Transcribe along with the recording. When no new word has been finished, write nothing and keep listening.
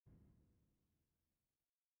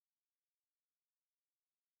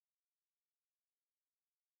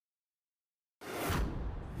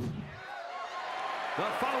The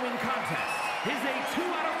following contest is a 2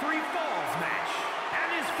 out of 3 falls match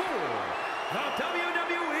and is for the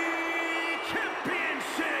WWE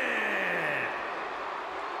Championship.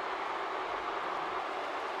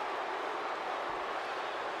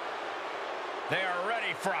 They are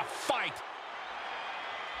ready for a fight.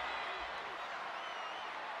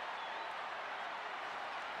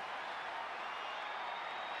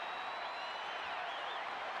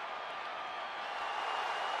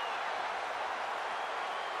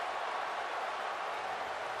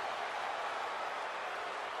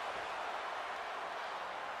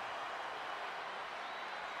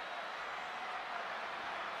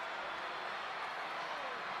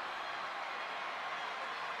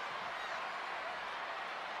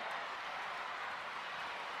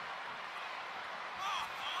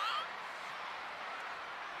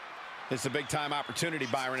 It's a big-time opportunity,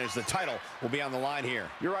 Byron, as the title will be on the line here.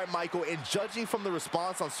 You're right, Michael, and judging from the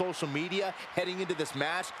response on social media heading into this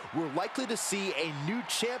match, we're likely to see a new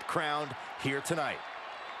champ crowned here tonight.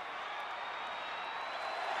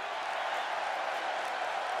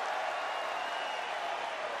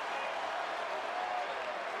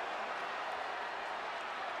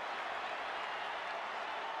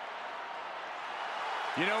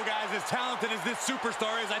 You know, guys, as talented as this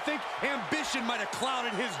superstar is, I think ambition might have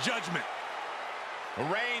clouded his judgment.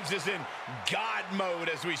 Reigns is in God mode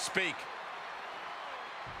as we speak.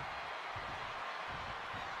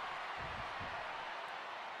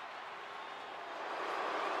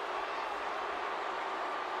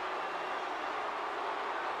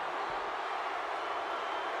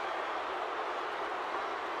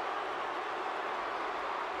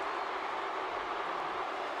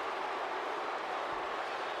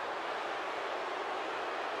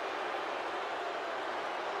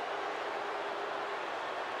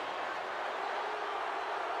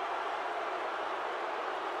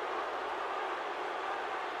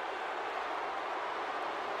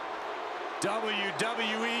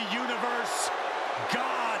 WWE Universe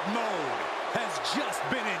God mode has just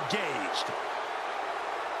been engaged.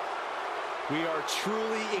 We are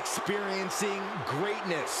truly experiencing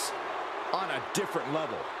greatness on a different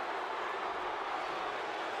level.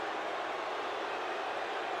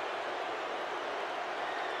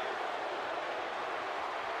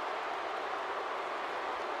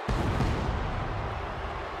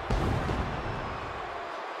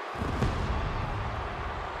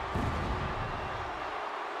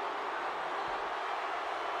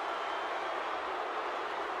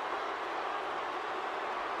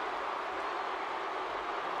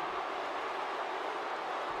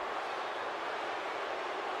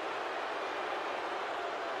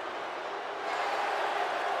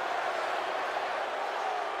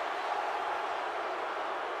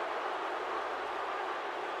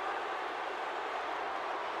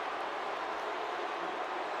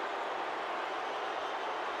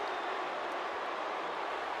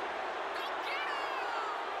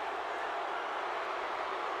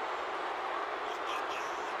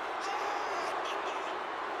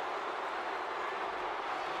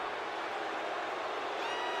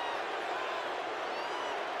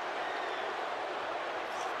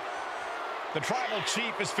 The Tribal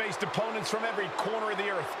Chief has faced opponents from every corner of the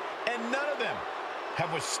earth, and none of them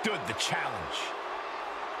have withstood the challenge.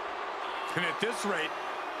 And at this rate,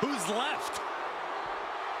 who's left?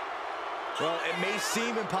 Well, it may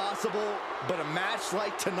seem impossible, but a match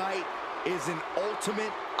like tonight is an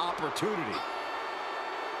ultimate opportunity.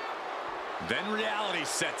 Then reality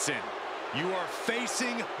sets in. You are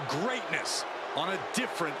facing greatness on a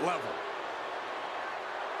different level.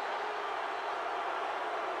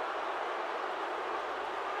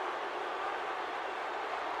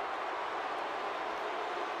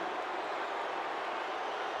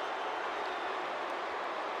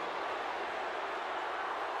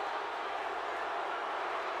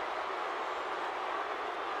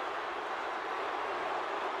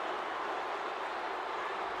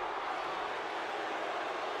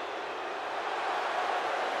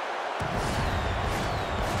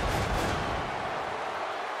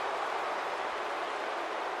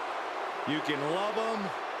 You can love him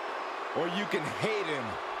or you can hate him,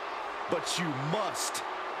 but you must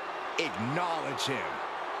acknowledge him.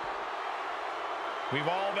 We've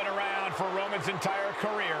all been around for Roman's entire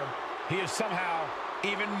career. He is somehow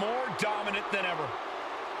even more dominant than ever.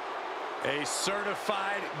 A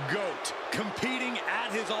certified GOAT, competing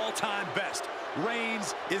at his all-time best.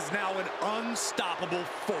 Reigns is now an unstoppable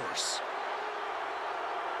force.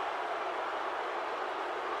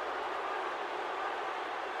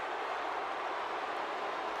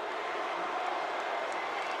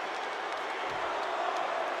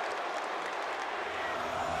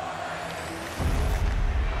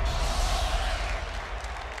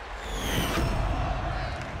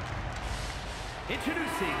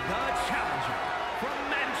 Introducing the challenger from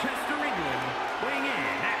Manchester, England, weighing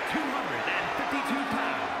in at 252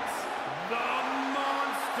 pounds, the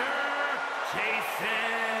monster,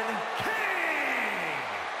 Jason Kane!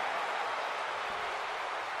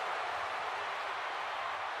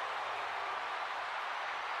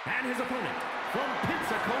 And his opponent from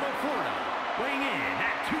Pensacola, Florida, weighing in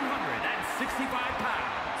at 265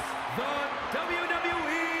 pounds, the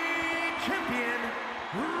WWE Champion,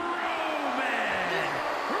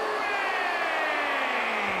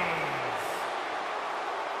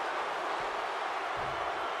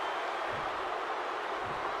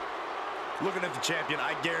 Looking at the champion,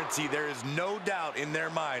 I guarantee there is no doubt in their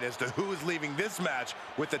mind as to who is leaving this match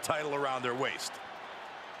with the title around their waist.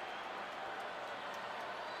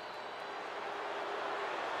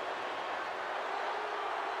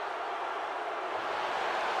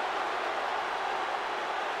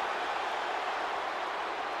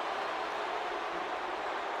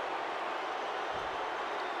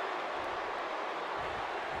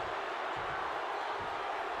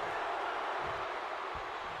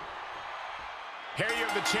 Here you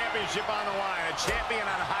have the championship on the line, a champion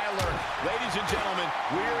on high alert. Ladies and gentlemen,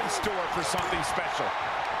 we're in store for something special.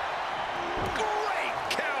 Great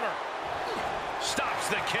counter. Stops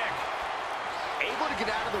the kick. Able to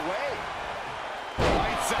get out of the way.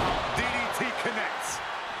 Lights out. DDT connects.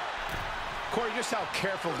 Corey, just how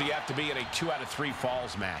careful do you have to be in a 2 out of 3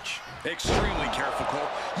 falls match? Extremely careful, Cole.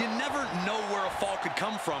 You never know where a fall could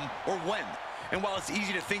come from or when. And while it's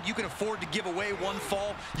easy to think you can afford to give away one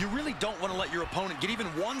fall, you really don't want to let your opponent get even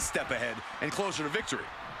one step ahead and closer to victory.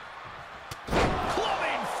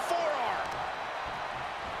 Clubbing forearm.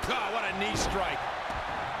 God, what a knee strike.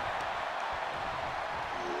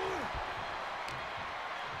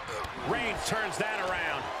 Reigns turns that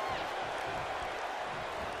around.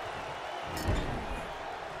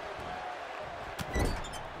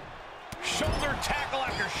 Shoulder tackle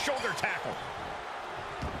after shoulder tackle.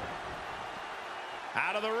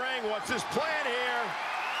 Out of the ring, what's his plan here?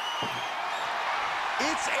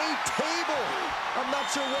 It's a table. I'm not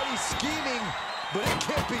sure what he's scheming, but it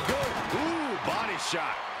can't be good. Ooh, body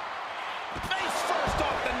shot. Face first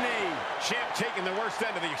off the knee. Champ taking the worst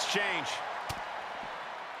end of the exchange.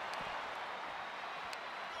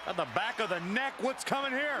 At the back of the neck, what's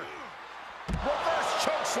coming here? Reverse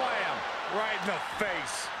choke slam. Right in the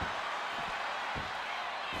face.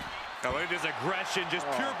 Oh, it is aggression, just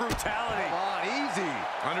pure brutality. Come on, easy.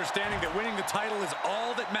 Understanding that winning the title is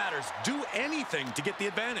all that matters. Do anything to get the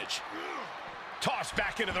advantage. Tossed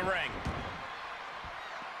back into the ring.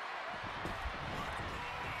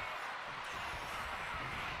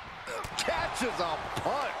 Catches a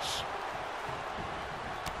punch.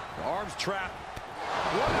 Arms trapped.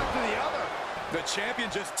 One after the other. The champion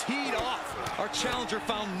just teed off. Our challenger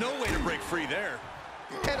found no way to break free there.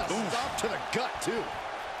 And a stop to the gut, too.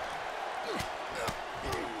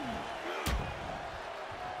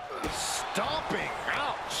 Stomping.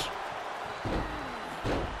 Ouch.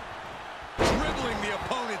 Dribbling the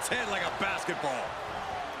opponent's head like a basketball.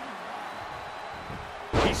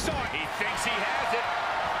 He saw it. He thinks he has it.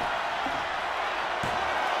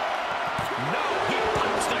 No, he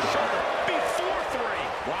punches the shoulder before 3.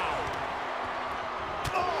 Wow.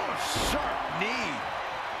 Oh, sharp knee.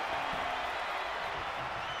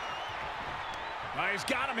 Oh, he's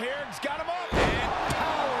got him here. He's got him up. And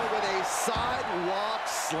power with a sidewalk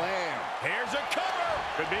slam. Here's a cover.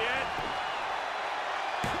 Could be it.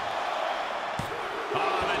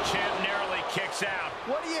 Oh, the champ narrowly kicks out.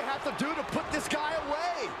 What do you have to do to put this guy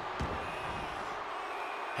away?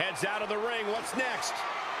 Heads out of the ring. What's next?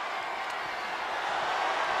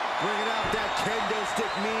 Bringing out that kendo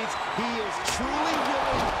stick means he is truly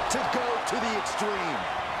willing to go to the extreme.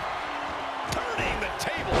 Turning the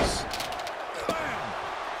tables. Bam.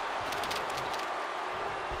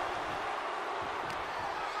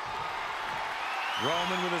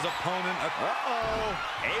 Roman with his opponent.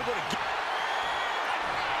 Able to get...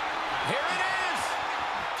 Here it is.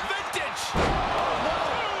 Vintage.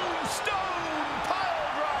 Tombstone pile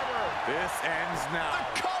driver. This ends now.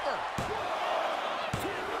 The cover.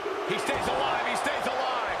 He stays alive. He stays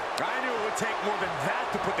alive. I knew it would take more than that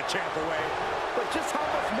to put the champ away. But just how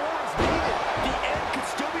much more is needed? The end could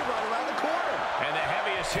still be right around the corner. And the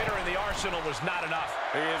heaviest hitter in the arsenal was not enough.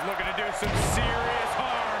 He is looking to do some serious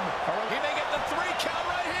harm. He may get the 3 count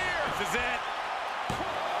right here. This is it.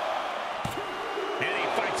 And he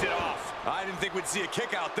fights it off. I didn't think we'd see a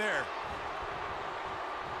kick out there.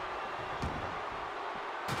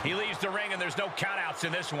 He leaves the ring, and there's no countouts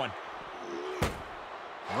in this one.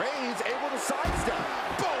 Reigns able to sidestep.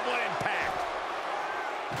 Boom, what impact.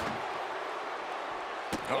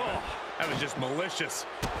 Oh, That was just malicious.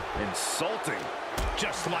 Insulting.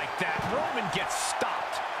 Just like that, Roman gets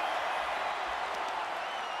stopped.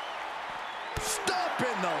 Stop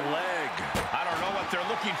in the leg. I don't know what they're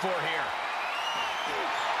looking for here.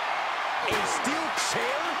 A steel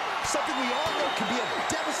chair? Something we all know can be a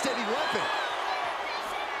devastating weapon.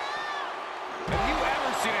 Have you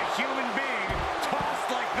ever seen a human being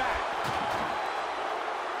tossed like that?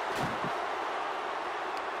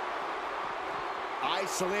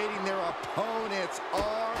 Isolating their opponent's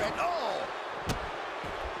arm and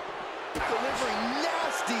delivering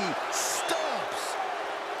nasty stomps.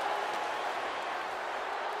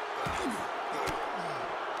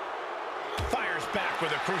 Fires back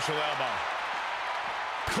with a crucial elbow.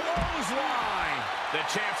 Clothesline. The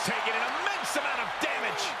champ's taking an immense amount of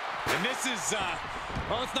damage. And this is,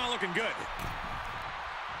 well, it's not looking good.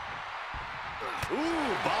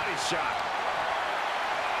 Ooh, body shot.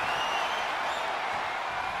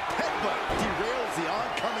 Headbutt derails the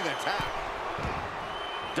oncoming attack.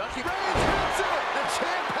 Dusty Reigns hits it. The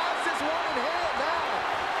champ has this one in hand now.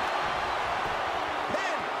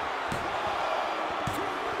 Pin.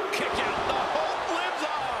 Kick out. The hope lives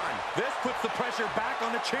on. This puts the pressure back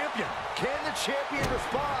on the champion. Can the champion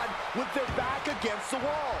respond with their back against the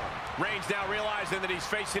wall? Reigns now realizing that he's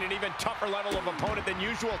facing an even tougher level of opponent than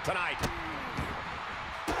usual tonight.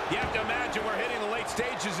 You have to imagine we're hitting the late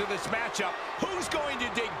stages of this matchup. Who's going to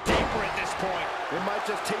dig deeper at this point? It might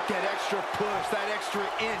just take that extra push, that extra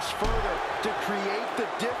inch further to create the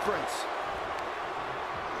difference.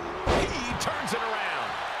 He turns it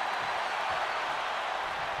around.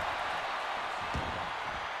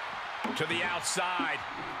 To the outside.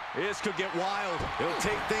 This could get wild. It'll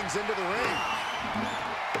take things into the ring.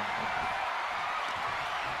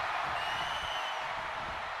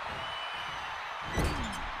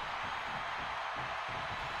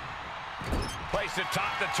 Placed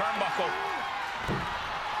atop the turnbuckle.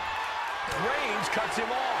 Reigns cuts him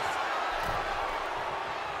off.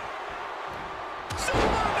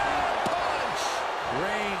 Superman punch!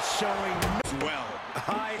 Reigns showing Well,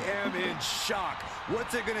 I am in shock.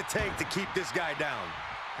 What's it going to take to keep this guy down?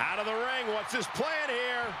 Out of the ring, what's his plan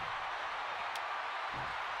here?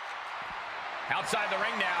 Outside the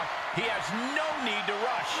ring now, he has no need to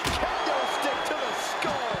rush. kendo stick to the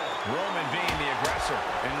skull. Roman being the aggressor.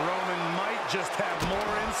 And Roman might just have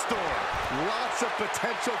more in store. Lots of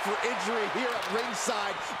potential for injury here at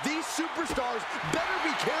ringside. These superstars better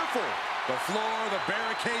be careful. The floor, the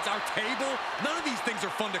barricades, our table, none of these things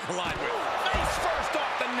are fun to collide with. Face first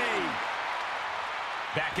off the knee.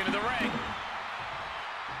 Back into the ring.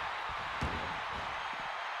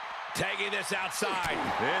 Tagging this outside.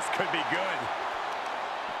 This could be good.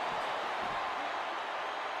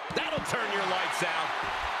 That'll turn your lights out.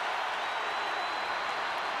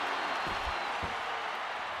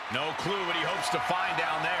 No clue what he hopes to find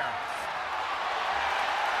down there.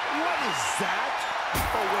 What is that?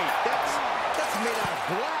 Oh, wait, that's made out of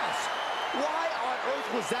glass. Why on earth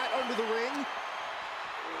was that under the ring?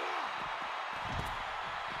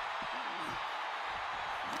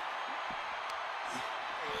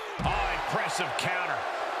 Oh, impressive counter.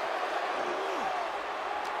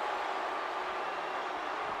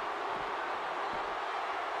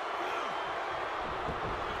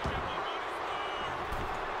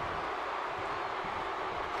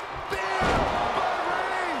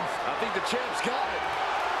 Champ's got it.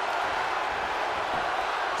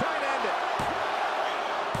 Try and end it.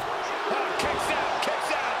 Oh, kicks out,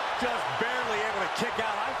 kicks out. Just barely able to kick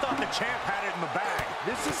out. I thought the champ had it in the bag.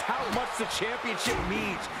 This is how much the championship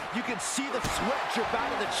means. You can see the sweat drip out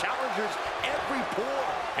of the challengers every pore.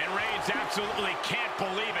 And Reigns absolutely can't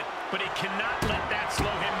believe it, but he cannot let that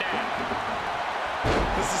slow him down.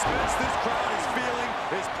 The suspense this crowd is feeling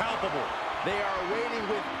is palpable. They are waiting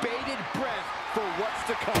with bated breath for what's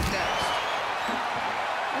to come next.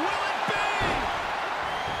 Will it be?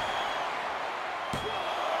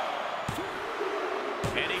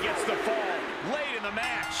 And he gets the fall late in the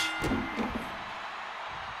match.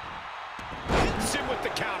 Hits him with the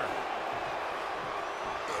counter.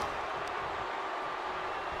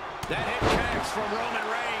 That hit connects from Roman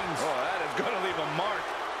Reigns. Oh, that is going to leave a mark.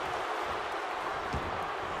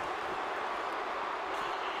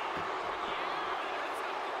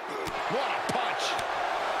 What a punch.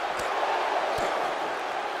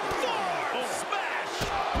 Forward smash.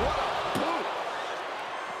 What a boot.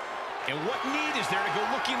 And what need is there to go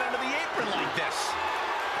looking under the apron like this?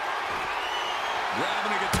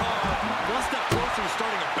 Grabbing a guitar. One step closer to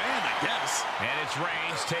starting a band, I guess. And it's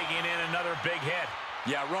Reigns taking in another big hit.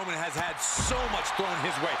 Yeah, Roman has had so much thrown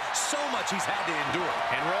his way, so much he's had to endure.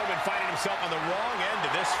 And Roman finding himself on the wrong end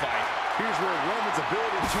of this fight. Here's where Roman's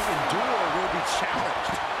ability to endure will be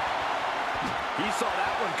challenged. He saw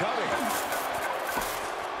that one coming.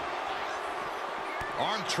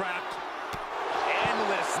 Arm trapped.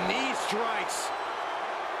 Endless knee strikes.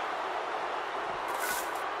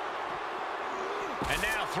 And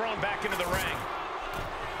now thrown back into the ring.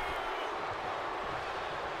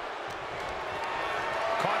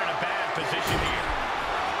 Caught in a bad position here.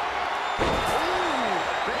 Ooh,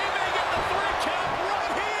 they may get the 3 count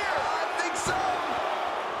right here. I think so.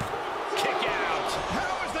 Kick out.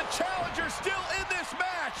 How is the challenger still in this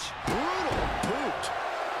match? Brutal boot.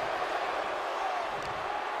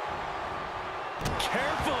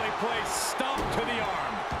 Carefully placed stomp to the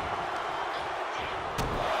arm.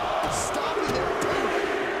 Stopping their boot.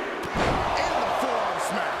 And the forearm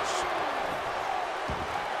smash.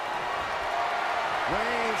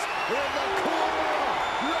 Reigns in the corner,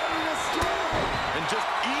 ready to strike. And just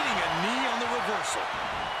eating a knee on the reversal.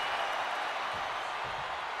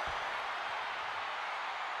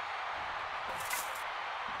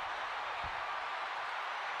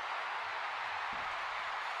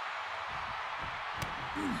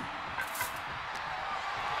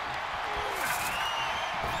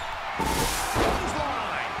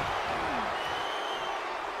 Clothesline.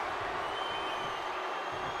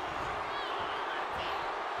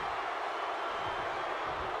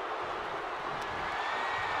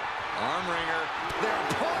 Arm wringer. Their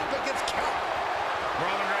opponent but gets count.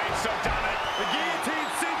 Roman Reigns so dominant. The guillotine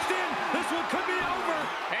cinched in. This one could be over.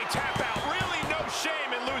 A tap out. Really no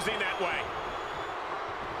shame in losing that way.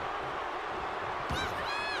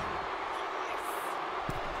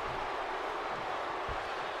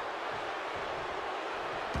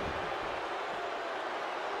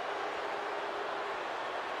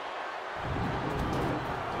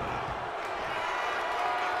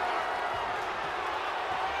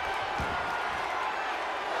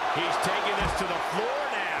 He's taking this to the floor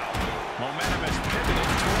now. Momentum is pivoted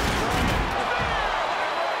towards Roman.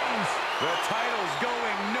 Reigns. The title's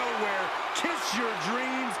going nowhere. Kiss your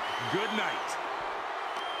dreams. Good night.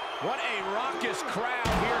 What a raucous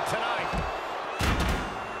crowd here tonight.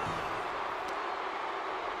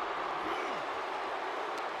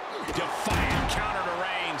 Defiant counter to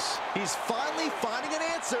Reigns. He's finally finding an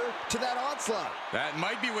answer to that onslaught. That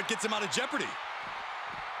might be what gets him out of jeopardy.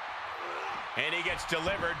 And he gets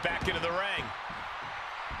delivered back into the ring.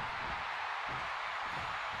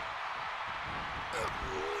 Oh,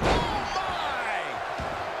 my!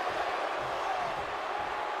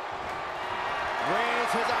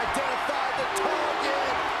 Reigns has identified the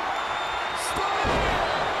target. Spider!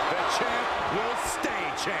 The champ will stay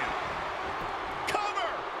champ.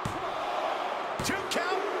 Cover! 2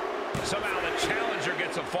 count. Somehow the challenger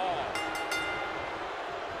gets a fall.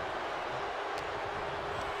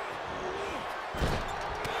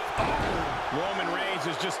 Roman Reigns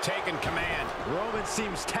has just taken command. Roman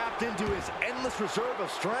seems tapped into his endless reserve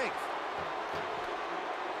of strength.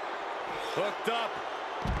 Hooked up.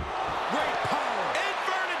 Great power.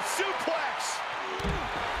 Inverted suplex.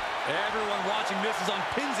 Everyone watching this is on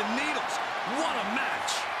pins and needles. What a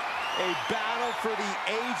match. A battle for the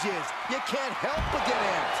ages. You can't help but get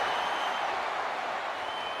amped.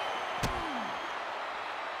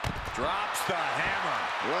 Drops the hammer.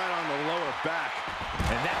 Right on the lower back.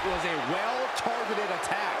 And that was a well-targeted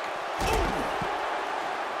attack. Ooh.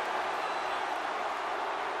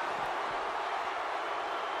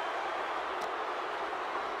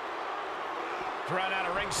 Thrown out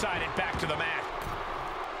of ringside and back to the mat.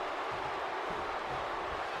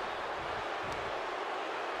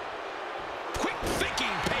 Quick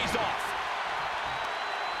thinking pays off.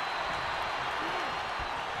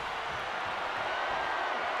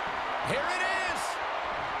 Here it is.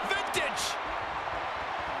 Vintage.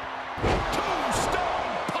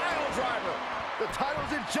 Tombstone pile driver. The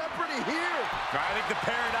title's in jeopardy here. I think the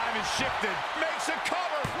paradigm has shifted. Makes a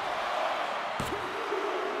cover.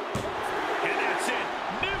 And that's it.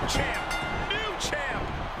 New champ. New champ.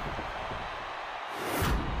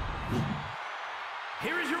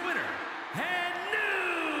 Here is your winner, and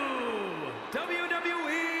new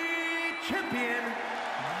WWE Champion,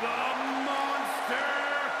 the Monster,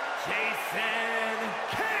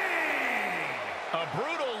 Kane. A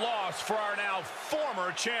brutal loss for our now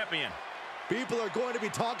former champion. People are going to be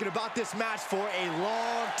talking about this match for a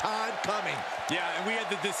long time coming. Yeah, and we had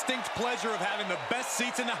the distinct pleasure of having the best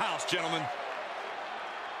seats in the house, gentlemen.